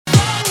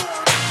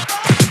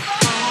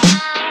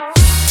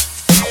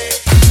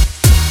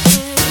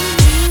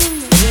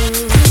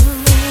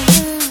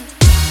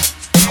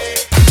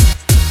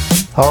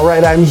All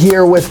right, I'm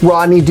here with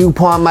Rodney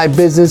Dupont, my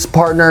business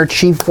partner,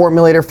 chief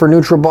formulator for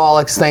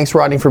Nutrabolics. Thanks,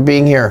 Rodney, for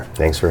being here.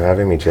 Thanks for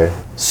having me, Jay.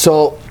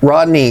 So,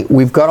 Rodney,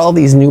 we've got all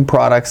these new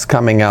products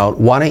coming out.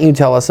 Why don't you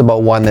tell us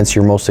about one that's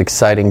your most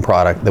exciting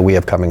product that we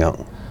have coming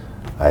out?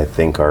 I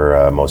think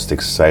our most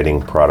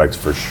exciting product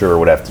for sure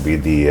would have to be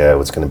the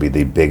what's going to be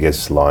the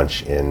biggest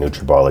launch in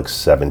Nutrabolics'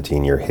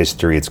 17-year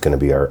history. It's going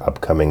to be our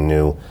upcoming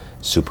new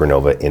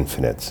Supernova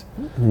Infinite.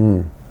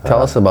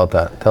 Tell us about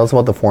that. Tell us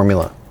about the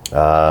formula.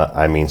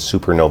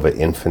 Supernova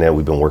Infinite,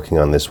 we've been working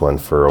on this one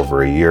for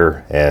over a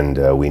year,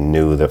 and we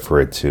knew that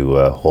for it to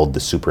hold the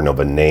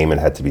Supernova name, it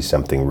had to be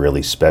something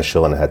really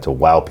special, and it had to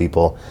wow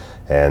people.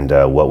 And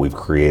what we've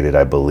created,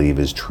 I believe,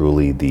 is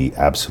truly the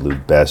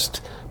absolute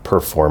best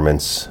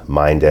performance,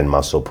 mind and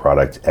muscle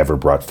product ever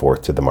brought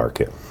forth to the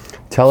market.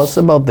 Tell us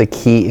about the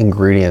key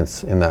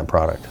ingredients in that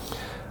product.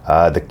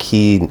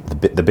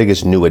 The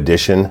biggest new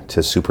addition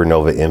to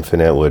Supernova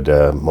Infinite would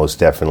most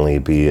definitely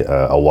be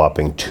a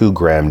whopping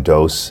 2-gram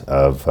dose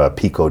of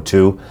Pico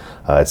 2.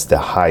 It's the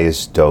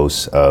highest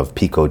dose of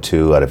Pico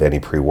 2 out of any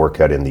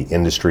pre-workout in the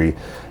industry.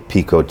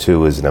 Pico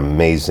 2 is an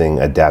amazing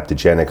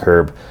adaptogenic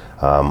herb.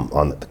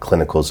 On the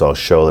clinicals, I'll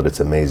show that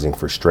it's amazing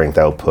for strength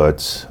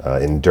outputs,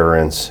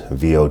 endurance,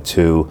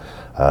 VO2.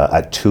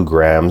 At 2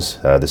 grams,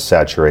 the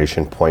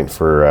saturation point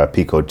for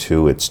Pico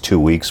 2, it's 2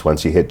 weeks.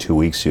 Once you hit 2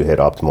 weeks, you hit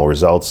optimal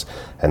results.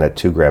 And at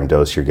 2-gram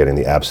dose, you're getting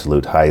the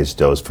absolute highest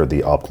dose for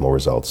the optimal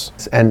results.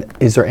 And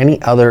is there any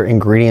other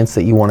ingredients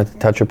that you wanted to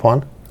touch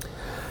upon?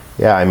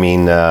 Yeah,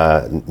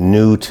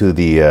 new to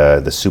the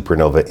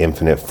Supernova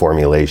Infinite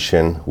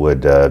formulation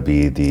would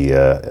be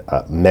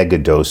the mega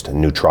dosed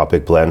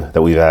nootropic blend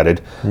that we've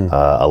added.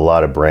 A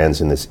lot of brands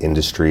in this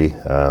industry,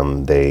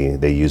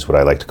 they use what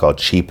I like to call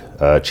cheap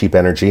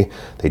energy.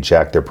 They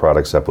jack their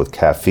products up with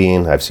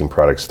caffeine. I've seen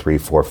products 3,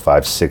 4,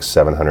 5, 6,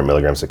 700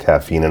 milligrams of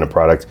caffeine in a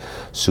product.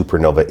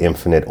 Supernova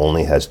Infinite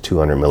only has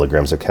 200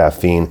 milligrams of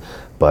caffeine,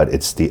 but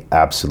it's the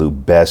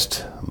absolute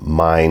best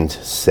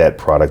mindset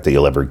product that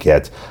you'll ever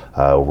get.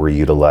 We're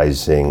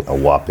utilizing a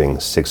whopping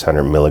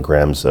 600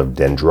 milligrams of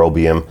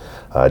dendrobium.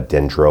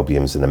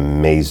 Dendrobium is an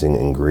amazing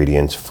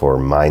ingredient for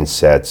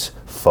mindsets,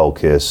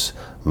 focus,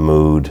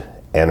 mood,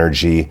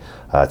 energy.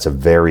 It's a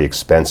very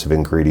expensive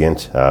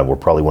ingredient. We're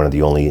probably one of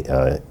the only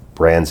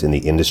brands in the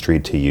industry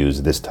to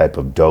use this type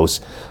of dose.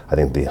 I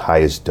think the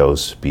highest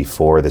dose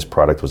before this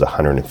product was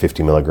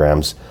 150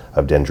 milligrams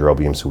of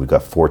dendrobium, so we've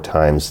got 4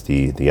 times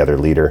the other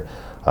leader.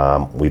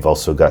 We've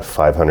also got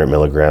 500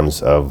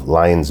 milligrams of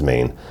lion's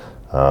mane.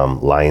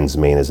 Lion's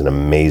mane is an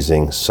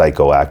amazing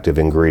psychoactive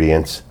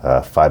ingredient.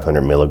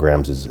 500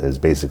 milligrams is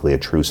basically a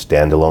true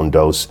standalone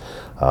dose.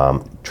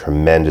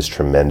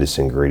 Tremendous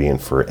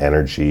ingredient for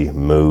energy,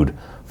 mood,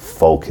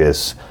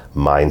 focus,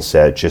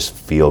 mindset, just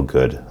feel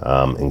good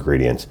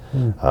ingredient.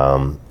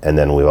 And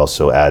then we've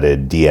also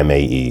added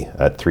DMAE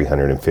at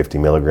 350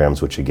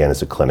 milligrams, which again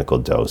is a clinical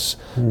dose.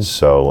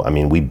 So,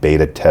 we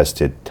beta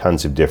tested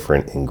tons of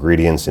different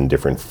ingredients in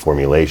different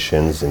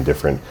formulations, in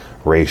different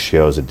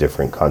ratios, at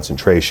different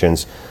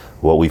concentrations.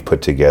 What we've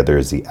put together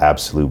is the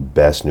absolute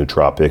best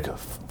nootropic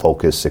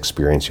focus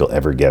experience you'll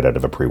ever get out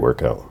of a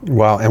pre-workout.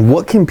 Wow, and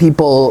what can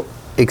people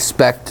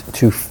expect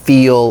to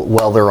feel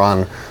while they're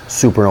on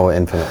Supernova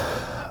Infinite?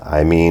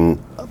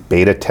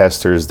 Beta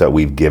testers that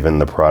we've given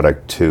the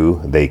product to,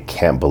 they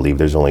can't believe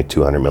there's only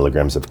 200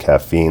 milligrams of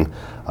caffeine.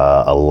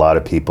 A lot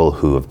of people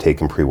who have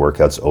taken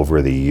pre-workouts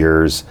over the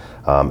years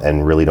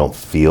and really don't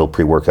feel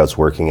pre-workouts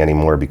working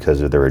anymore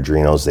because of their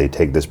adrenals, they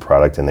take this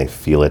product and they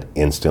feel it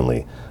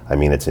instantly.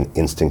 It's an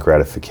instant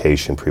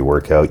gratification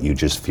pre-workout. You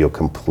just feel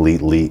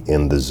completely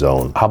in the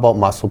zone. How about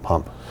muscle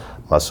pump?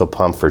 Muscle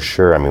pump for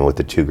sure. With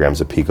the 2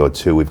 grams of Pico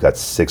 2, we've got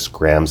 6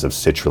 grams of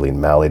citrulline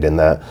malate in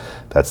that.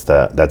 That's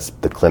the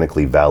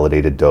clinically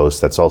validated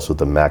dose. That's also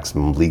the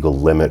maximum legal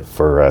limit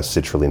for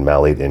citrulline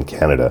malate in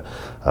Canada.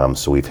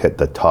 So we've hit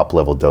the top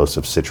level dose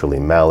of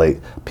citrulline malate.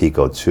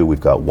 Pico 2,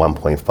 we've got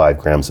 1.5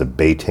 grams of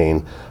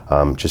betaine.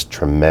 Just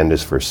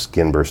tremendous for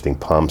skin bursting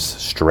pumps,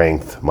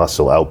 strength,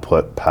 muscle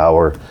output,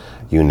 power,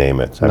 you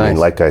name it. Nice.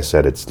 Like I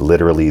said, it's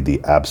literally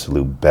the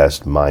absolute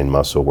best mind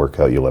muscle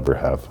workout you'll ever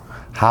have.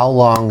 How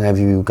long have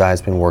you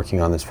guys been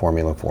working on this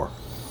formula for?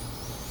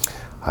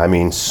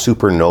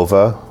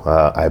 Supernova,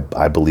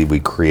 I believe we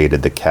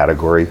created the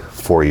category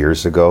 4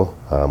 years ago.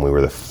 We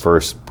were the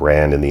first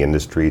brand in the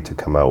industry to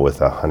come out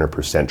with a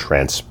 100%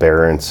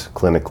 transparent,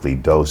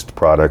 clinically dosed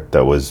product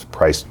that was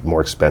priced more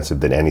expensive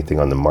than anything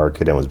on the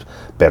market and was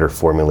better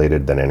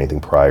formulated than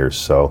anything prior.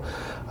 So,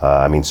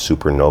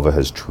 Supernova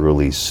has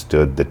truly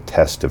stood the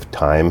test of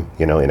time,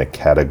 in a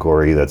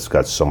category that's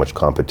got so much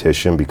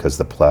competition because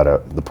the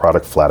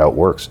product flat out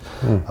works.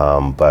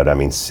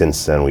 But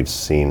since then we've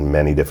seen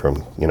many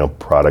different,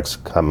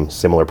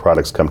 similar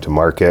products come to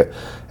market,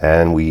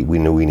 and we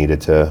knew we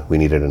needed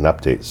an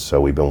update. So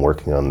we've been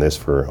working on this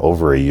for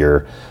over a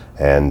year,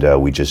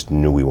 and we just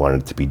knew we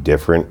wanted it to be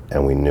different,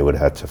 and we knew it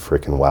had to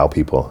frickin' wow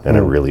people, and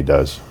it really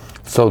does.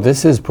 So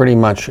this is pretty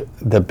much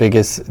the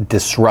biggest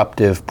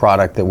disruptive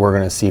product that we're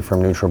going to see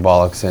from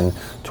Nutrabolics in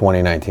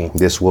 2019.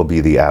 This will be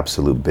the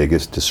absolute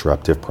biggest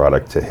disruptive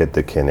product to hit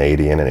the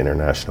Canadian and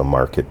international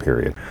market,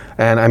 period.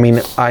 And I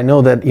mean, I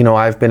know that,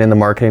 I've been in the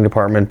marketing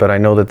department, but I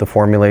know that the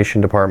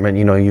formulation department,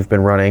 you've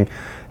been running,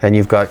 and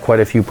you've got quite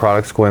a few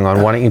products going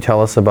on. Why don't you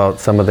tell us about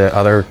some of the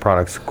other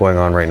products going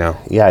on right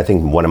now? Yeah, I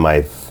think one of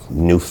my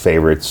new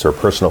favorites or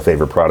personal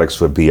favorite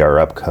products would be our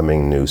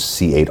upcoming new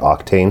C8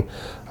 Octane.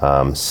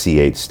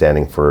 C8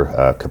 standing for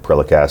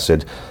caprylic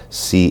acid.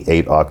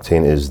 C8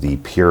 Octane is the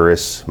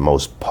purest,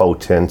 most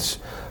potent,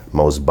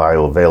 most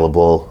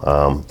bioavailable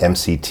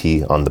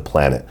MCT on the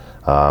planet.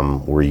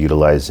 We're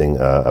utilizing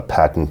a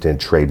patented,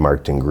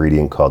 trademarked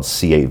ingredient called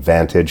C8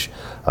 Vantage.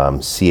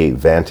 C8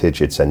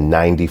 Vantage, it's a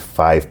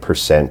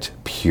 95%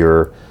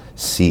 pure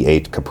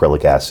C8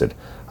 caprylic acid.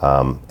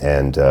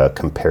 And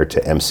compared to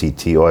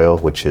MCT oil,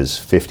 which is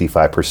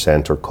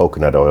 55%, or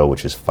coconut oil,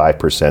 which is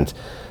 5%,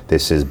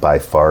 this is by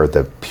far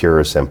the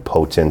purest and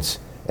potent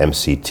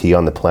MCT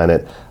on the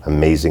planet.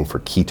 Amazing for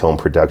ketone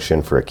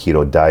production, for a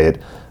keto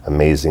diet.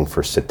 Amazing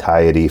for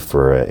satiety,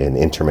 for an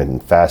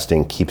intermittent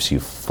fasting. Keeps you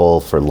full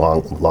for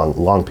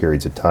long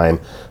periods of time.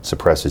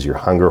 Suppresses your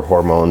hunger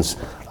hormones.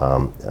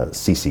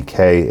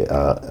 CCK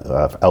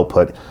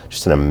output.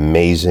 Just an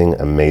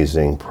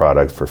amazing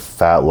product for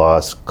fat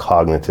loss,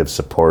 cognitive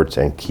support,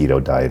 and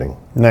keto dieting.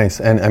 Nice.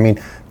 And I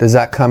mean, does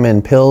that come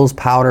in pills,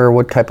 powder?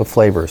 What type of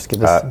flavors?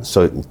 Give us.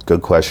 So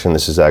good question.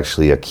 This is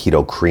actually a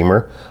keto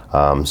creamer.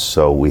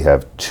 So we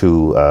have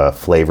two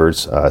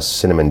flavors,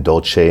 cinnamon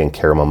dolce and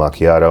caramel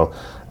macchiato.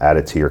 Add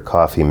it to your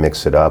coffee,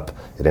 mix it up.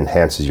 It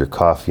enhances your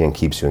coffee and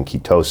keeps you in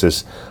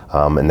ketosis.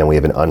 And then we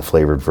have an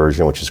unflavored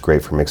version, which is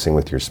great for mixing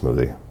with your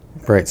smoothie.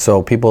 Great.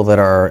 So people that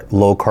are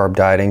low carb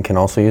dieting can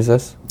also use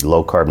this?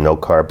 Low carb, no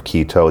carb,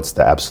 keto. It's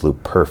the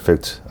absolute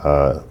perfect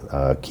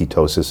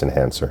ketosis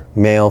enhancer.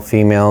 Male,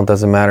 female,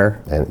 doesn't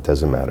matter? And it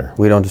doesn't matter.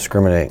 We don't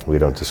discriminate. We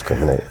don't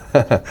discriminate.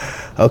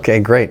 Okay,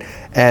 great.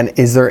 And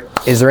is there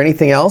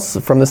anything else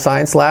from the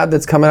science lab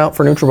that's coming out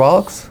for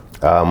Nutrabolics?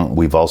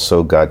 We've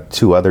also got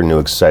two other new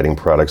exciting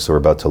products that we're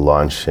about to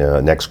launch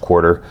next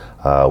quarter.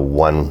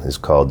 One is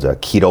called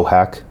Keto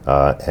Hack,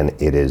 and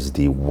it is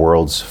the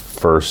world's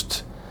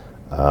first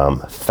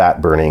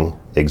fat-burning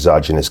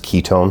exogenous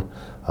ketone.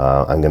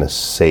 I'm going to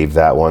save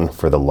that one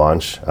for the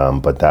launch,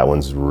 but that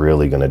one's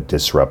really going to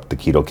disrupt the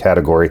keto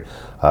category.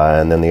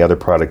 And then the other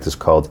product is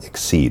called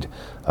Exceed.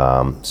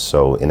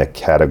 So in a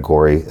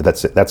category,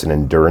 that's an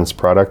endurance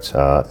product,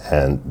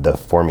 and the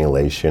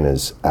formulation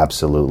is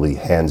absolutely,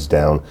 hands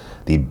down,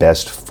 the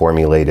best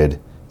formulated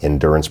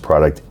endurance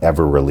product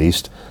ever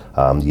released.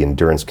 The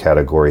endurance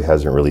category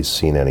hasn't really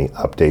seen any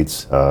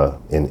updates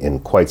in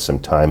quite some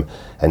time,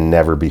 and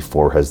never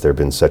before has there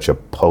been such a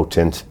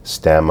potent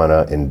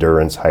stamina,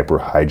 endurance,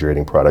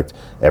 hyperhydrating product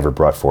ever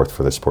brought forth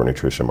for the sport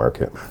nutrition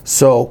market.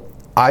 So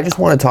I just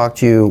want to talk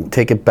to you,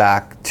 take it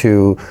back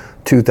to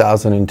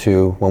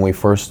 2002 when we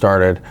first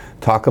started.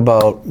 Talk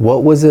about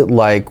what was it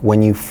like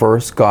when you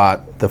first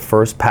got the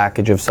first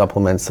package of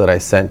supplements that I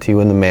sent to you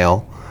in the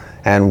mail,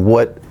 and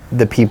what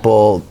the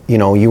people,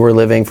 you were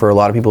living, for a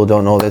lot of people who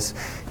don't know this,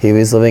 he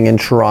was living in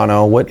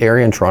Toronto. What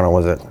area in Toronto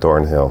was it?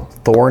 Thornhill.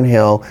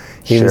 Thornhill.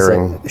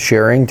 Sharing.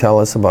 Sharing, tell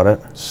us about it.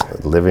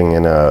 Living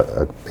in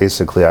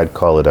basically I'd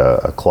call it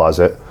a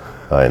closet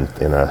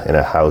in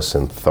a house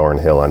in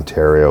Thornhill,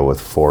 Ontario, with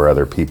four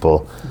other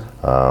people,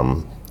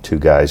 two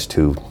guys,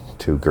 two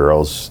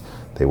girls.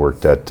 They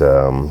worked at,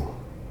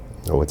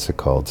 what's it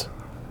called?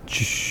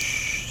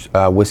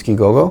 Whiskey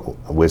Go-Go?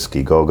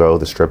 Whiskey Go-Go,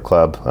 the strip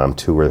club.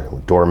 Two were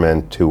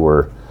doormen, two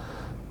were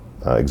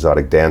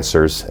exotic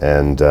dancers.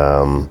 And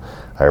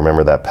I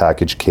remember that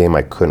package came.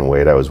 I couldn't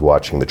wait. I was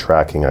watching the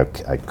tracking. I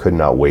could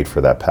not wait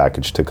for that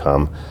package to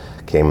come.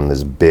 Came in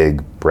this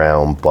big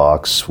brown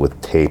box with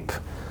tape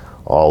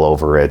all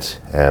over it.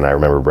 And I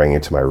remember bringing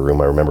it to my room.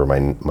 I remember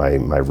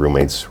my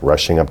roommates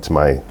rushing up to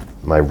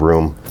my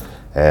room.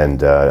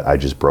 And I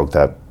just broke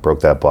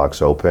that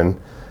box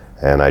open,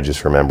 and I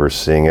just remember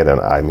seeing it,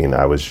 and I mean,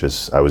 I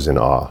was in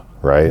awe,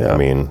 right? Yeah. I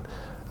mean,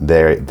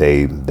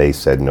 they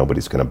said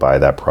nobody's going to buy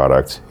that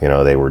product.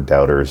 They were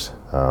doubters,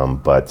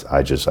 but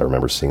I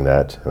remember seeing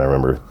that, and I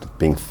remember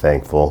being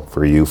thankful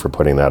for you for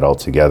putting that all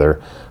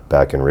together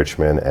back in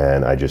Richmond,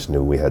 and I just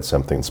knew we had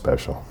something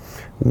special.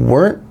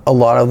 Weren't a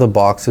lot of the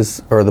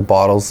boxes or the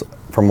bottles,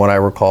 from what I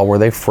recall, were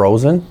they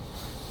frozen?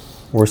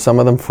 Were some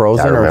of them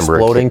frozen or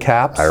exploding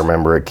caps? I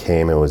remember it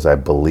came. I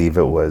believe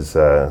it was.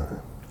 I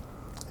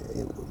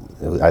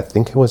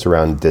think it was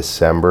around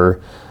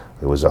December.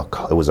 It was a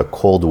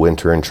cold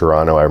winter in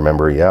Toronto. I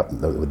remember. Yep,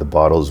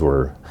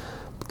 the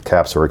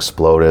caps were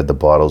exploded. The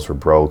bottles were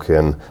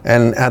broken.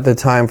 And at the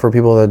time, for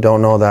people that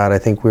don't know that, I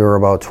think we were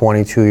about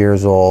 22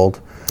 years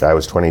old. I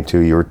was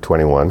 22. You were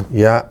 21.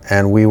 Yeah,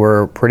 and we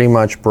were pretty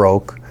much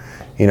broke.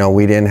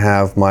 We didn't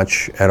have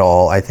much at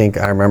all. I think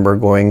I remember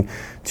going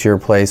to your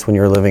place when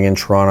you were living in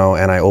Toronto,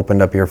 and I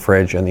opened up your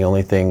fridge, and the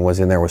only thing was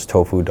in there was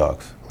tofu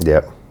dogs.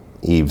 Yep,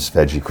 Eve's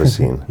Veggie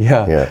Cuisine.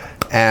 Yeah.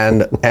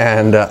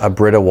 and a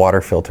Brita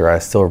water filter. I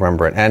still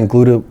remember it, and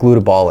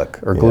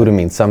glutabolic or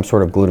glutamine, some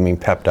sort of glutamine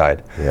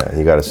peptide. Yeah,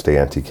 you got to stay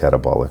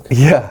anti-catabolic.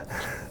 Yeah.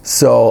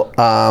 So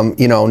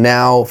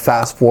now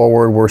fast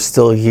forward, we're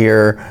still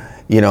here.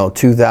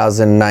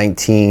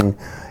 2019.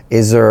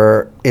 Is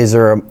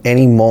there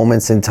any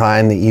moments in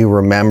time that you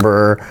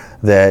remember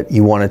that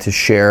you wanted to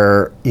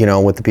share,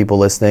 with the people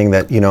listening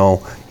that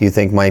you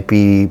think might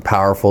be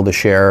powerful to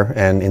share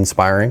and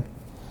inspiring?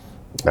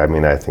 I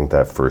mean, I think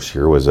that first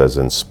year was as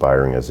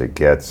inspiring as it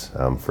gets.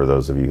 For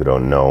those of you who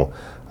don't know,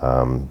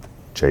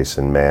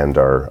 Jason manned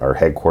our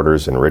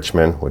headquarters in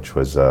Richmond, which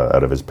was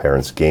out of his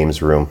parents'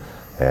 games room,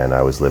 and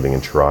I was living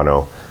in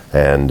Toronto.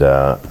 And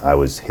I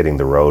was hitting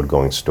the road,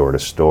 going store to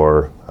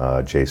store.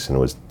 Jason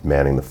was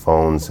manning the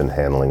phones and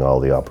handling all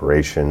the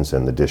operations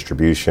and the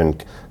distribution,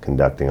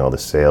 conducting all the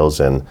sales.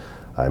 And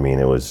I mean,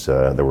 it was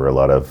there were a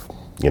lot of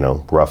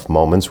rough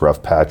moments,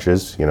 rough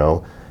patches.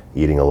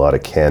 Eating a lot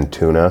of canned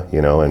tuna,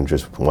 and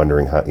just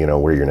wondering how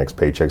where your next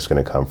paycheck's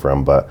going to come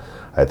from. But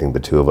I think the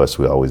two of us,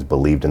 we always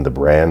believed in the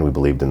brand. We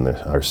believed in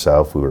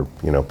ourselves. We were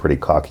pretty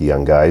cocky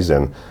young guys,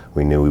 and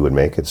we knew we would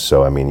make it.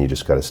 So I mean, you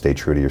just got to stay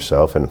true to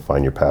yourself and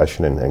find your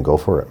passion and go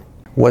for it.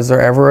 Was there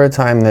ever a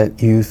time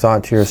that you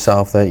thought to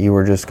yourself that you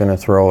were just going to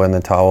throw in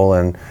the towel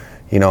and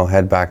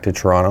head back to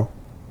Toronto?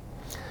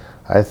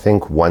 I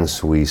think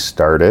once we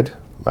started,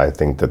 I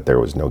think that there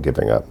was no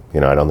giving up.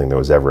 I don't think there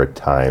was ever a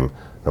time,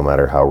 no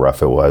matter how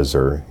rough it was,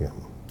 or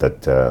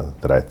that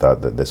I thought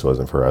that this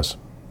wasn't for us.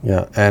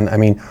 Yeah, and I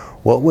mean,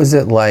 what was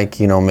it like,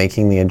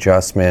 making the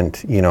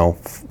adjustment,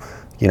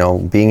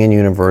 being in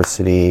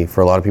university? For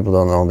a lot of people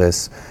don't know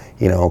this,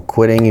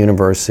 quitting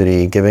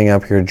university, giving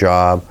up your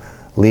job,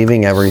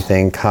 leaving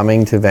everything,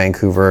 coming to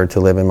Vancouver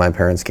to live in my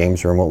parents'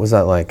 games room. What was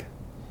that like?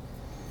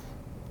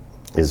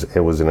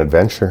 It was an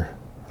adventure,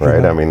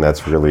 right? I mean,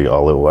 that's really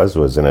all it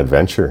was an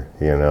adventure.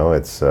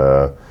 It's,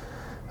 I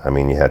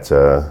mean, you had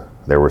to.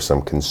 There were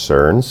some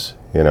concerns,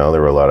 there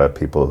were a lot of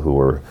people who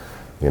were,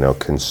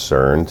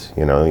 concerned,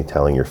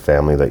 telling your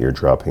family that you're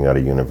dropping out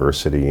of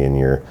university and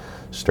you're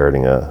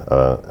starting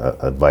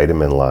a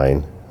vitamin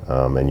line,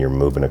 and you're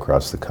moving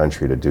across the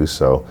country to do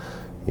so.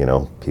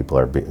 People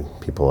are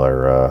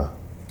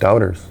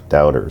doubters.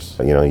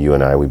 You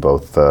and I, we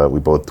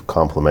both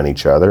complement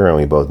each other, and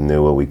we both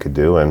knew what we could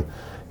do, and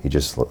you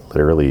just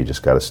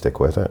got to stick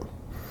with it.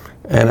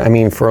 And I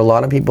mean, for a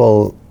lot of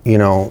people,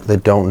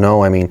 that don't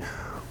know, I mean,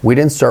 we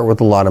didn't start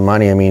with a lot of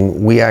money. I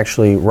mean,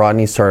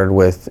 Rodney started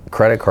with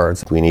credit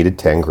cards. We needed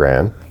 10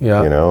 grand,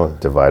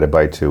 divided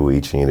by 2, we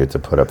each needed to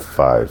put up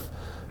 5.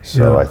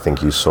 So I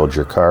think you sold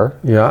your car.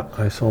 Yeah,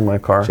 I sold my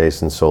car.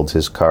 Jason sold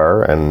his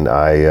car, and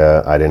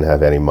I didn't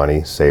have any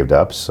money saved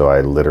up, so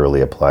I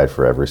literally applied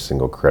for every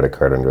single credit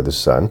card under the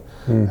sun,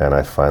 and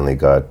I finally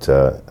got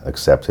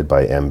accepted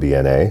by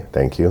MBNA.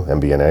 Thank you,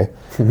 MBNA,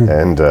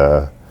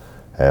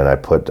 and I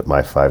put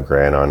my 5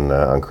 grand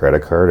on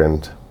credit card,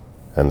 and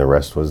the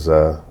rest was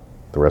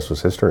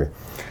history.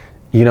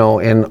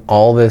 In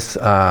all this,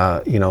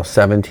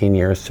 17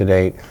 years to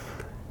date,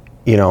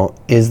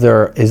 is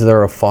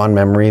there a fond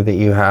memory that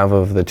you have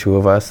of the two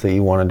of us that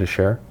you wanted to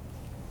share?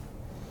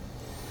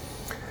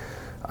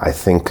 I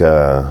think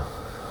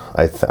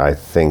I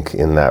think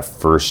in that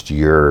first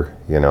year,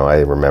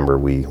 I remember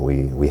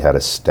we had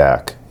a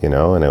stack, and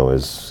it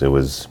was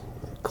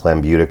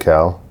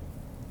Clenbuterol,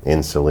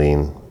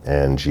 Insuline,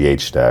 and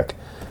GH stack,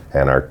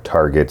 and our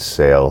target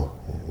sale,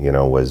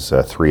 was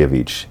 3 of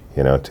each,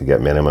 to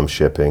get minimum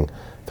shipping,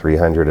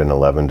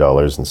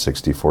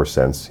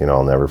 $311.64,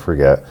 I'll never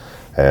forget.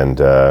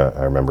 And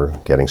I remember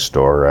getting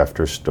store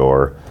after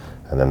store,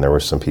 and then there were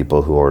some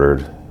people who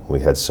ordered. We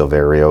had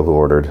Silverio who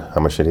ordered,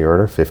 how much did he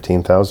order?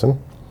 15,000?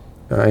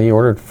 He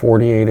ordered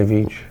 48 of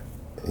each.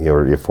 He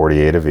ordered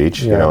 48 of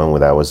each, and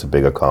that was a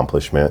big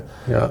accomplishment.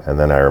 Yeah. And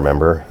then I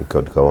remember he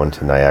could go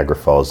into Niagara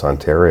Falls,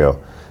 Ontario,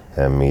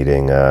 and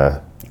meeting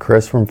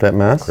Chris from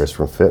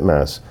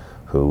FitMass,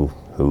 who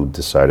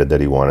decided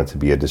that he wanted to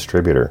be a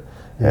distributor,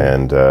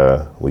 and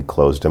we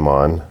closed him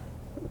on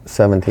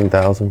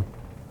 $17,000,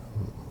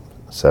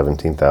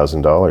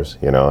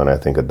 and I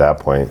think at that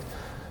point,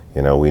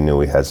 we knew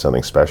we had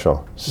something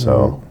special.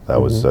 So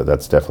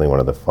that's definitely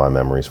one of the fond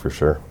memories for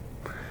sure.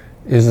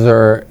 Is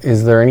there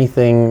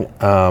anything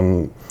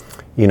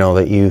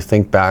that you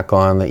think back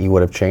on that you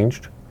would have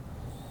changed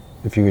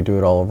if you could do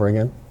it all over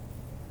again?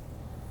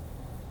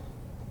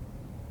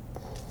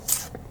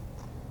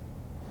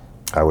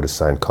 I would have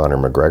signed Conor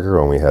McGregor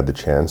when we had the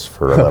chance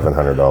for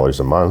 $1,100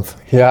 a month.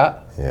 Yeah,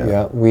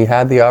 we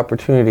had the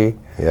opportunity.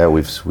 Yeah,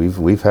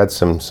 we've had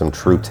some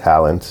true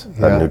talent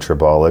at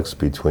Nutrabolics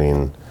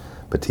between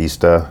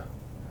Batista,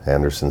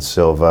 Anderson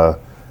Silva,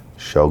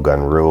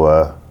 Shogun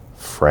Rua,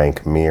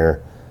 Frank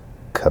Mir,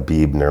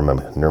 Khabib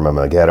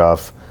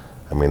Nurmagomedov.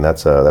 I mean,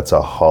 that's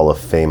a hall of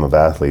fame of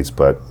athletes.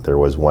 But there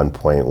was one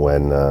point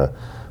when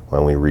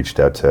we reached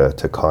out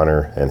to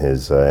Conor and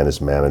his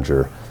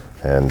manager.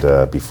 And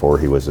before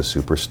he was a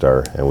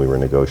superstar, and we were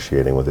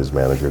negotiating with his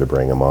manager to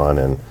bring him on,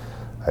 and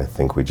I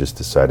think we just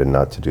decided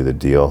not to do the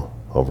deal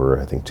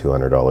over, I think,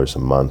 $200 a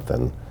month,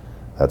 and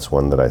that's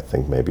one that I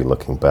think maybe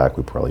looking back,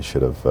 we probably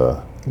should have.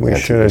 We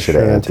should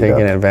have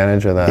taken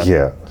advantage of that.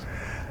 Yeah.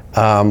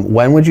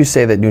 When would you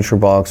say that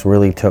Nutrabolics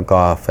really took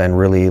off and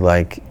really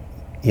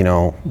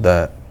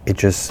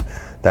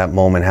that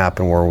moment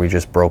happened where we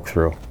just broke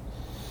through?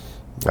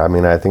 I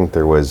mean, I think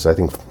was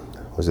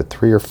it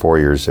 3 or 4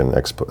 years in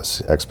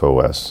Expo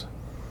West?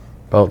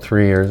 About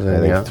 3 years in, I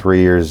think 3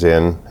 years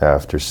in,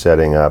 after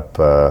setting up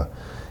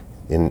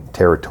in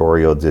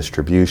territorial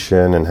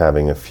distribution and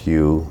having a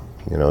few,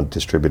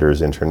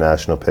 distributors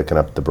international picking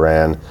up the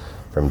brand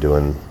from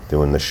doing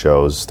the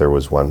shows. There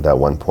was one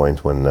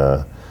point when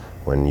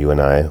you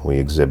and we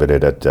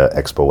exhibited at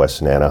Expo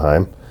West in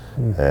Anaheim,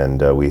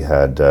 and we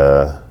had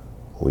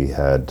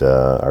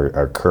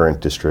our current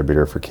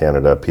distributor for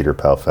Canada, Peter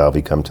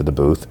Palfalvi, come to the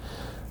booth,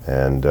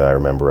 and I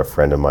remember a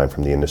friend of mine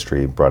from the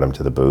industry brought him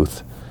to the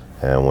booth,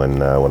 and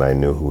when I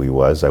knew who he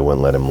was, I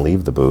wouldn't let him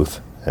leave the booth,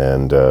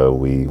 and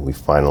we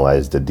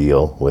finalized a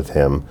deal with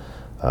him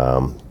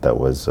that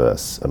was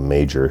a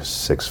major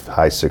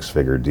high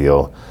six-figure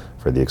deal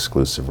for the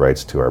exclusive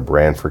rights to our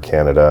brand for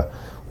Canada.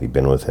 We've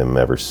been with him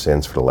ever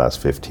since for the last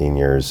 15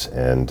 years,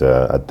 and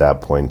at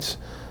that point,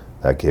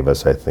 that gave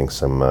us, I think,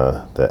 some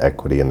the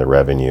equity and the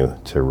revenue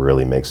to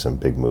really make some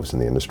big moves in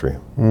the industry.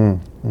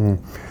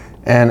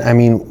 And I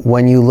mean,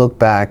 when you look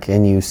back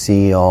and you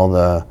see all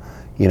the,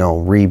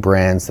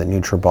 rebrands that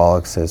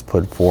Nutrabolics has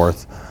put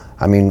forth,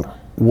 I mean,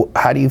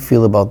 how do you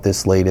feel about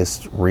this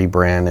latest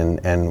rebrand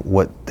and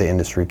what the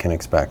industry can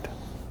expect?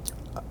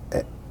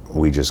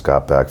 We just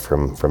got back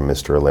from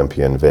Mr.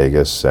 Olympia in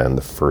Vegas, and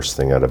the first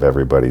thing out of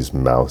everybody's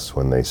mouths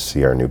when they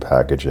see our new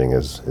packaging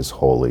is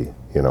holy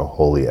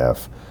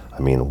F. I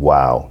mean,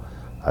 wow.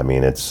 I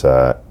mean, it's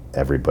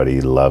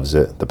everybody loves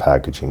it. The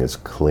packaging is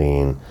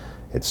clean.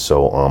 It's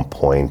so on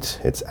point.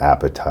 It's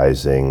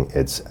appetizing.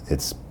 It's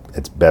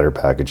better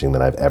packaging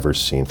than I've ever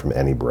seen from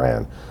any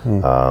brand.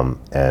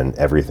 And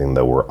everything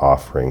that we're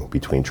offering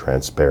between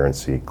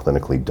transparency,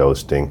 clinically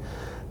dosing.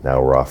 Now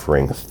we're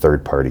offering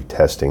third-party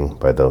testing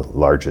by the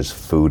largest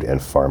food and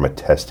pharma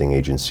testing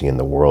agency in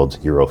the world,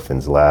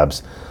 Eurofins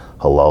Labs,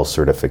 halal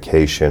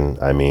certification.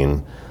 I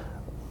mean,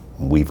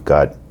 we've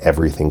got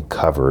everything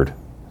covered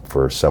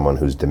for someone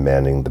who's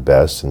demanding the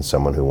best and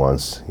someone who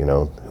wants,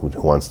 who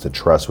wants to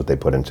trust what they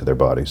put into their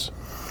bodies.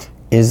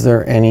 Is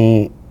there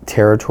any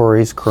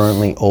territories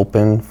currently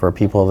open for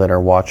people that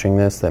are watching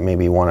this that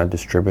maybe want to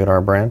distribute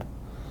our brand?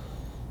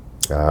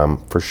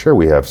 For sure,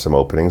 we have some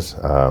openings.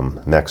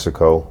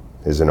 Mexico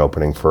is an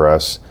opening for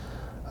us.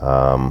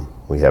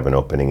 We have an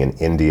opening in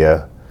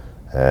India,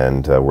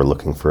 and we're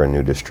looking for a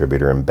new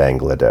distributor in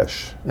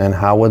Bangladesh. And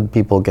how would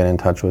people get in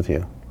touch with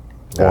you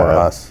or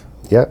us?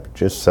 Yep,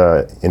 just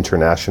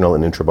international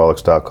at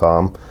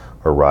Nutrabolics.com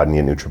or Rodney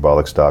at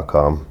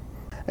Nutrabolics.com.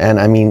 And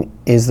I mean,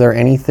 is there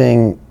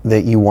anything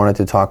that you wanted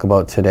to talk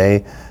about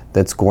today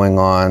that's going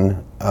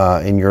on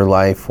in your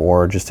life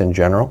or just in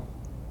general?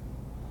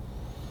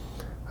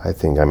 I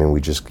think,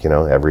 we just,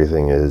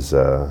 everything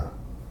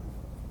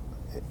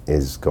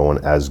is going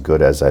as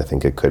good as I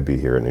think it could be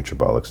here at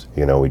Nutrabolics.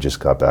 We just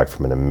got back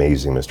from an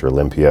amazing Mr.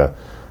 Olympia.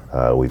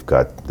 We've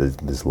got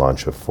this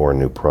launch of 4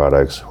 new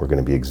products. We're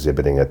going to be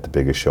exhibiting at the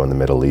biggest show in the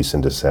Middle East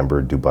in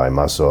December, Dubai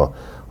Muscle.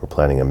 We're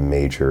planning a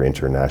major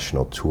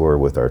international tour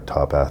with our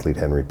top athlete,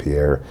 Henry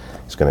Pierre.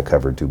 He's going to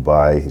cover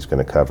Dubai. He's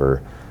going to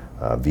cover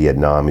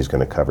Vietnam. He's going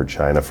to cover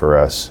China for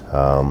us.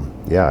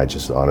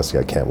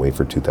 I can't wait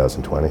for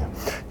 2020.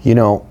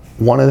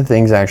 One of the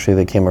things actually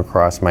that came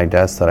across my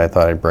desk that I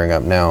thought I'd bring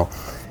up now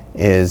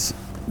is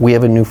we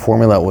have a new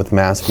formula with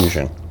Mass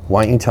Fusion.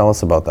 Why don't you tell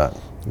us about that?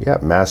 Yeah,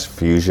 Mass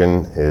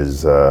Fusion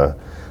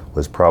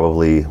was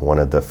probably one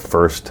of the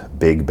first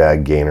big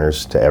bag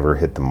gainers to ever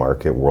hit the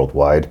market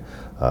worldwide,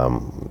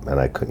 and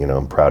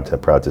I'm proud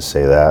to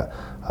say that.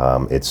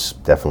 It's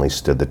definitely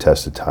stood the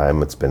test of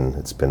time. It's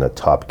been a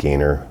top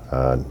gainer,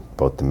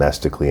 both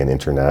domestically and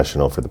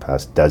international, for the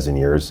past dozen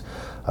years.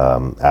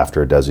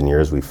 After a dozen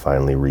years, we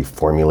finally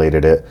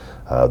reformulated it.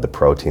 The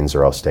proteins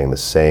are all staying the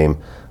same.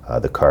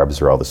 The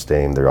carbs are all the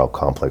same. They're all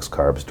complex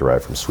carbs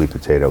derived from sweet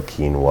potato,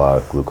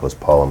 quinoa, glucose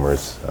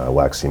polymers,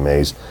 waxy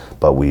maize.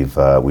 But we've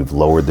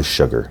lowered the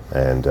sugar,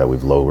 and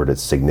we've lowered it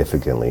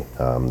significantly.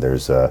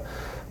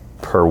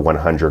 Per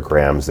 100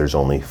 grams, there's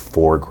only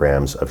 4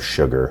 grams of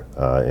sugar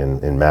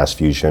in Mass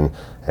Fusion.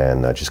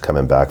 And just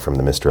coming back from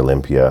the Mr.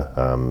 Olympia,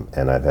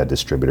 and I've had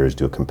distributors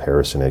do a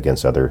comparison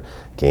against other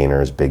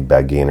gainers, big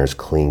bag gainers,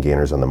 clean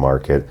gainers on the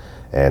market.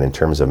 And in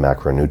terms of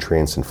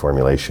macronutrients and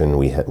formulation,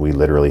 we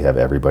literally have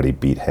everybody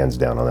beat hands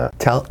down on that.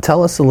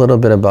 Tell us a little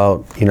bit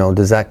about,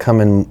 does that come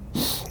in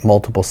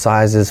multiple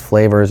sizes,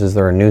 flavors? Is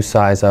there a new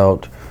size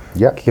out?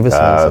 Yeah. Give us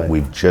an insight.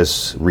 We've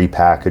just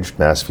repackaged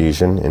Mass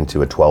Fusion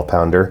into a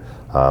 12-pounder.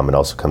 It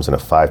also comes in a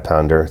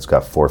 5-pounder. It's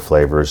got 4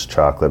 flavors: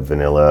 chocolate,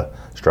 vanilla,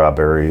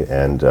 strawberry,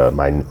 and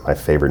my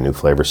favorite new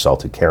flavor,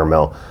 salted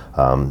caramel.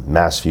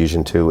 Mass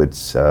Fusion 2,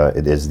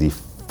 it is the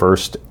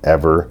first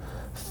ever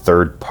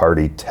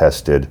third-party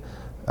tested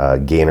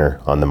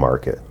gainer on the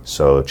market.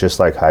 So just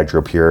like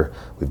HydroPure,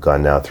 we've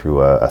gone now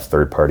through a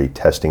third-party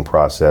testing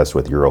process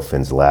with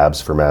Eurofins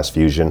Labs for Mass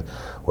Fusion,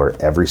 where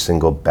every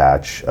single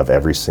batch of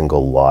every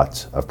single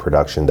lot of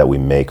production that we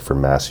make for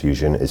Mass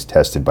Fusion is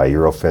tested by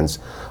Eurofins.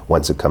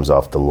 Once it comes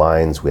off the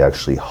lines, we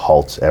actually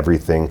halt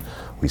everything.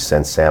 We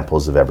send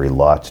samples of every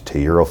lot to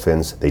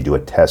Eurofins. They do a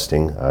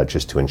testing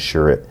just to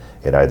ensure it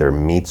either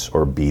meets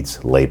or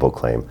beats label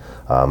claim.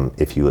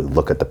 If you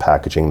look at the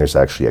packaging, there's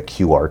actually a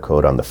QR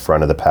code on the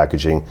front of the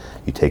packaging.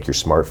 You take your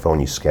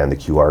smartphone, you scan the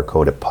QR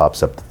code, it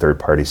pops up the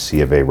third-party C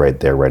of A right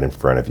there, right in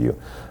front of you.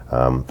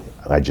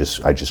 I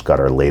just got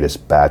our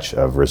latest batch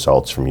of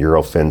results from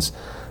Eurofins.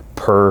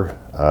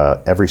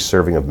 Every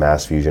serving of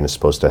Mass Fusion is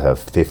supposed to have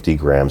 50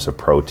 grams of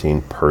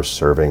protein per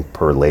serving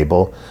per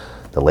label.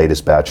 The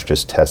latest batch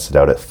just tested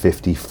out at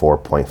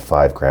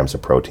 54.5 grams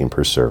of protein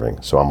per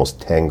serving. So almost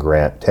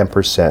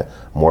 10%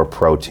 more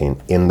protein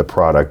in the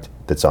product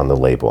that's on the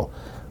label,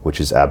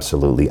 which is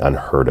absolutely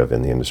unheard of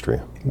in the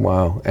industry.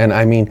 Wow. And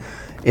I mean,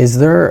 is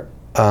there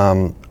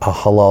a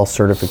halal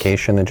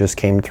certification that just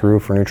came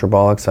through for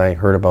Nutrabolics? I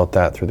heard about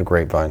that through the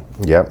grapevine.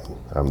 Yep,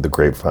 the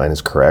grapevine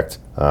is correct.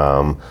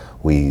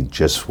 We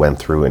just went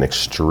through an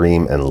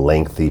extreme and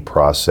lengthy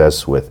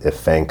process with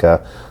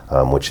Ifanka,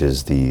 which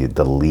is the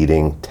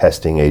leading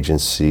testing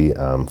agency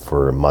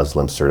for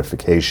Muslim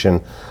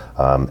certification.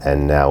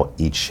 And now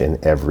each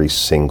and every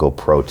single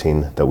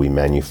protein that we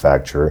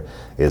manufacture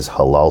is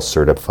halal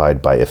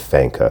certified by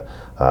Ifanka.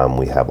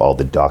 We have all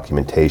the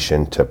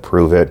documentation to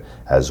prove it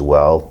as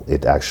well.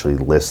 It actually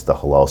lists the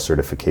halal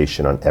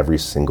certification on every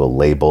single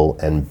label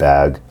and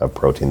bag of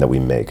protein that we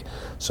make.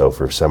 So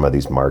for some of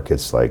these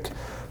markets like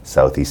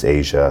Southeast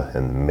Asia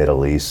and the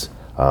Middle East,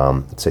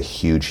 it's a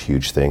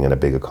huge thing and a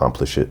big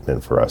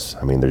accomplishment for us.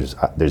 I mean,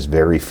 there's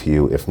very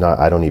few, if not,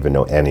 I don't even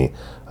know any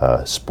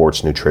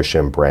sports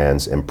nutrition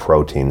brands and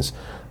proteins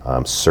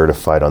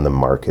certified on the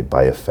market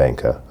by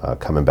Ifanka.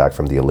 Coming back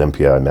from the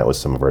Olympia, I met with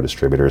some of our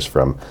distributors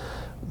from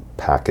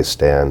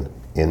Pakistan,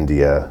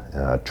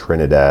 India,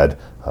 Trinidad,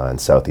 and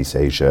Southeast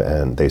Asia,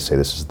 and they say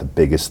this is the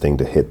biggest thing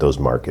to hit those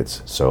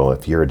markets. So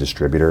if you're a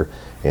distributor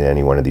in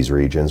any one of these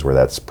regions where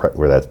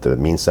that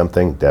means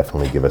something,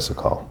 definitely give us a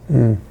call.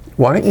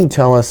 Why don't you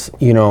tell us,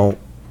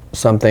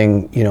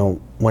 something,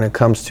 when it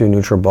comes to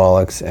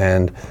Nutrabolics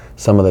and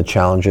some of the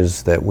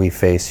challenges that we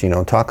face,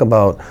 talk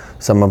about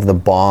some of the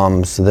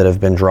bombs that have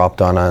been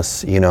dropped on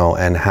us,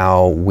 and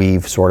how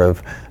we've sort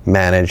of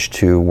managed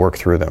to work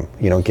through them.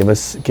 Give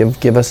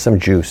us some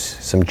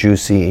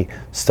juicy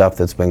stuff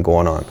that's been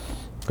going on.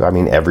 I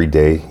mean, every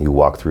day you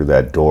walk through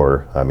that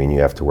door, you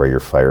have to wear your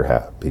fire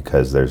hat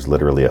because there's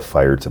literally a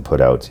fire to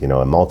put out,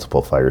 and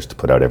multiple fires to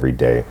put out every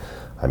day.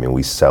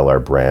 We sell our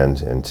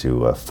brand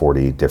into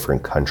 40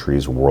 different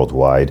countries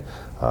worldwide,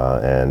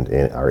 and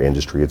in our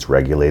industry, it's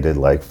regulated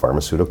like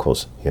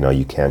pharmaceuticals.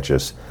 You can't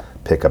just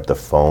pick up the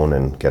phone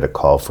and get a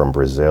call from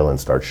Brazil and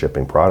start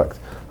shipping product.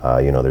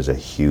 There's a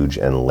huge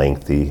and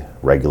lengthy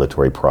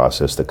regulatory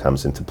process that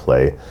comes into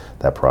play.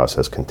 That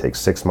process can take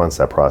 6 months,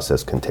 that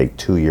process can take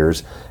 2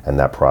 years, and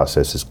that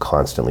process is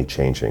constantly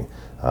changing.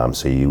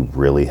 So you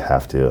really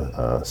have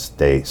to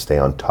stay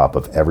on top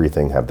of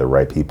everything, have the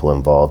right people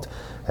involved,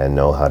 and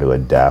know how to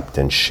adapt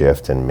and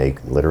shift and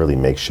literally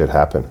make shit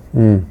happen.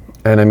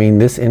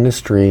 And this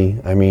industry,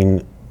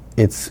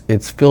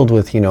 it's filled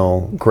with,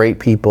 great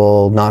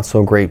people, not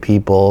so great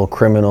people,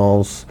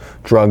 criminals,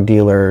 drug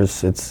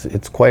dealers.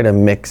 It's quite a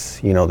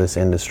mix, this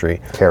industry.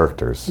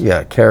 Characters.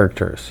 Yeah,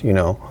 characters,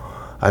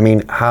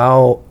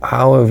 how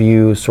have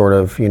you sort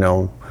of,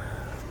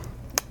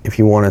 if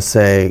you want to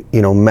say,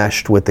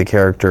 meshed with the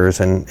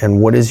characters,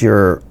 and what is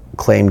your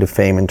claim to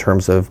fame in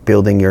terms of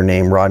building your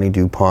name, Rodney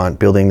DuPont,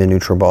 building the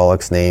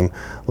Nutrabolics name?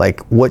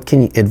 Like, what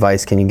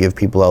advice can you give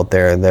people out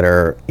there that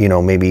are,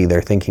 maybe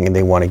they're thinking and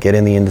they want to get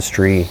in the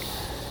industry,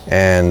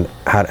 and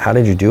how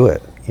did you do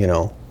it,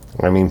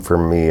 For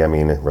me,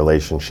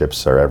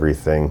 relationships are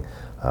everything.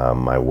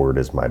 My word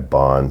is my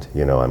bond.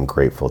 I'm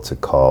grateful to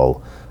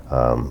call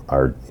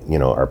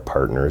our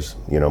partners,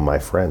 my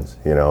friends,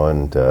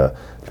 and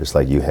just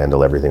like you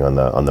handle everything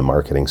on the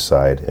marketing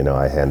side,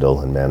 I handle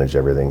and manage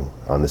everything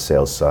on the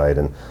sales side,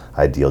 and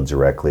I deal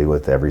directly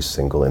with every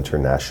single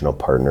international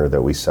partner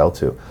that we sell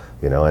to,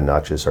 and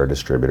not just our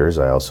distributors.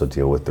 I also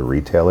deal with the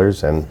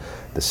retailers and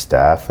the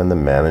staff and the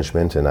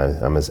management, and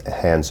I'm as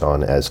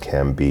hands-on as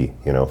can be,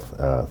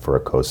 for a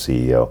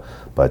co-CEO.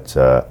 But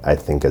I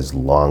think as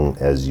long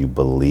as you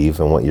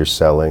believe in what you're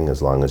selling,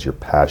 as long as you're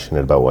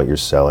passionate about what you're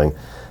selling,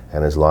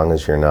 and as long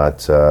as you're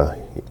not,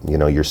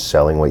 you're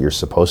selling what you're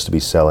supposed to be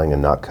selling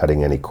and not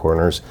cutting any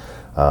corners,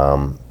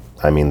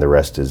 the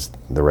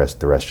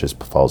rest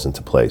just falls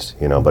into place,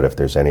 But if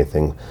there's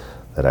anything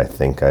that I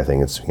think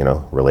it's,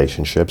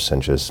 relationships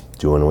and just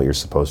doing what you're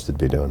supposed to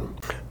be doing.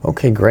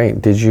 Okay,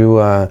 great. Did you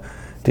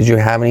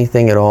have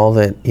anything at all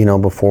that,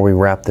 before we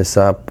wrap this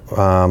up,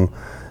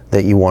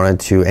 that you wanted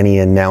to, any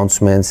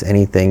announcements,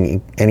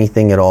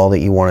 anything at all that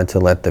you wanted to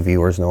let the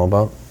viewers know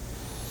about?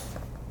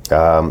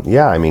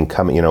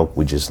 Coming,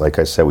 like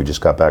I said, we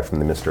just got back from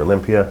the Mr.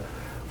 Olympia.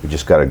 We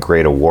just got a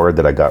great award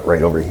that I got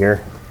right over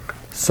here.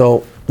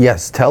 So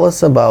yes, tell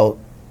us about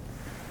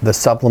the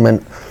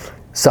supplement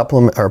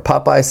or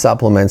Popeye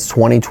Supplements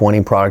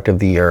 2020 Product of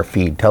the Year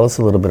feed. Tell us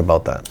a little bit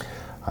about that.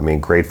 I mean,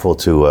 grateful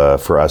to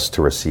for us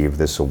to receive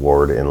this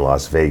award in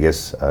Las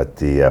Vegas at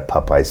the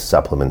Popeyes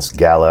Supplements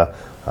Gala.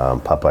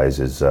 Popeyes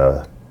is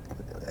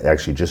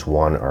actually just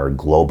won our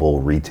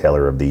Global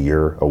Retailer of the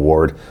Year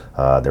award.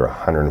 There are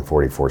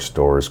 144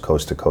 stores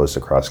coast to coast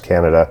across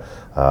Canada.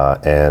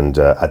 And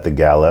at the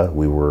gala,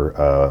 we were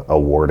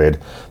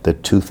awarded the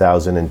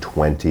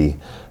 2020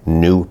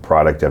 New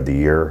Product of the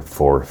Year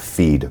for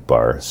Feed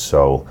Bar.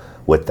 So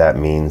what that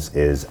means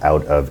is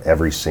out of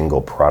every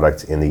single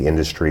product in the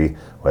industry,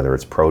 whether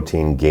it's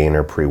protein,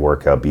 gainer,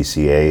 pre-workout,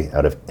 BCA,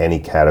 out of any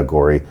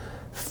category,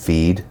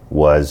 Feed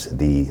was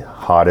the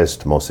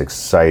hottest, most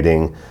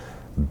exciting,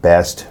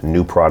 best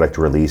new product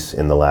release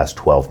in the last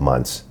 12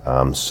 months.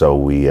 So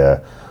we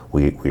are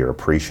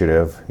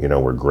appreciative.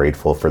 We're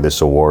grateful for this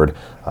award.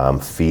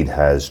 Feed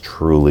has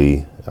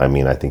truly, I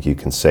mean, I think you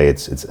can say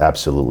it's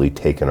absolutely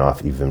taken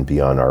off even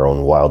beyond our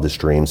own wildest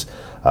dreams.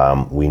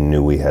 We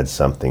knew we had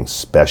something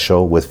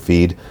special with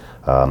Feed.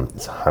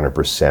 It's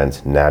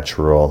 100%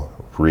 natural,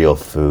 real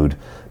food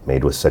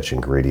made with such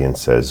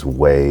ingredients as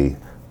whey,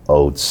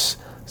 oats,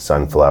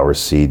 sunflower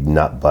seed,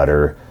 nut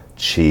butter,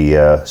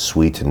 chia,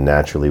 sweetened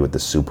naturally with the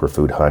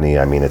superfood honey.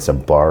 I mean, it's a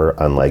bar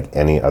unlike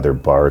any other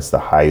bar. It's the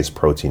highest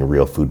protein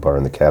real food bar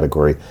in the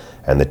category,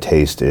 and the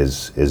taste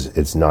is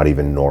it's not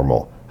even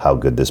normal how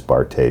good this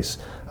bar tastes.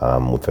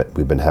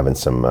 We've been having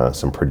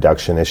some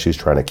production issues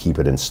trying to keep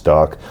it in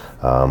stock,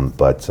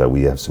 but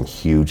we have some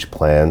huge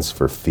plans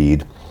for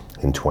Feed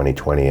in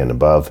 2020 and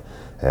above.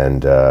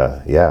 And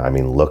I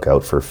mean, look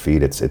out for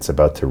Feed. It's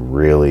about to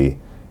really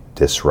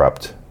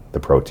disrupt the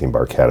protein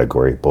bar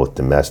category, both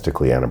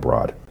domestically and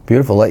abroad.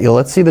 Beautiful.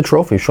 Let's see the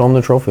trophy. Show them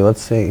the trophy.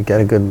 Let's see.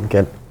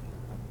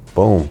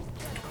 Boom.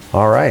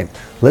 All right.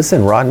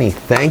 Listen, Rodney,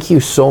 thank you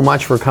so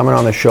much for coming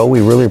on the show.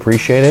 We really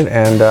appreciate it.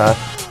 And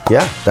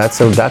that's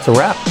a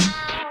wrap.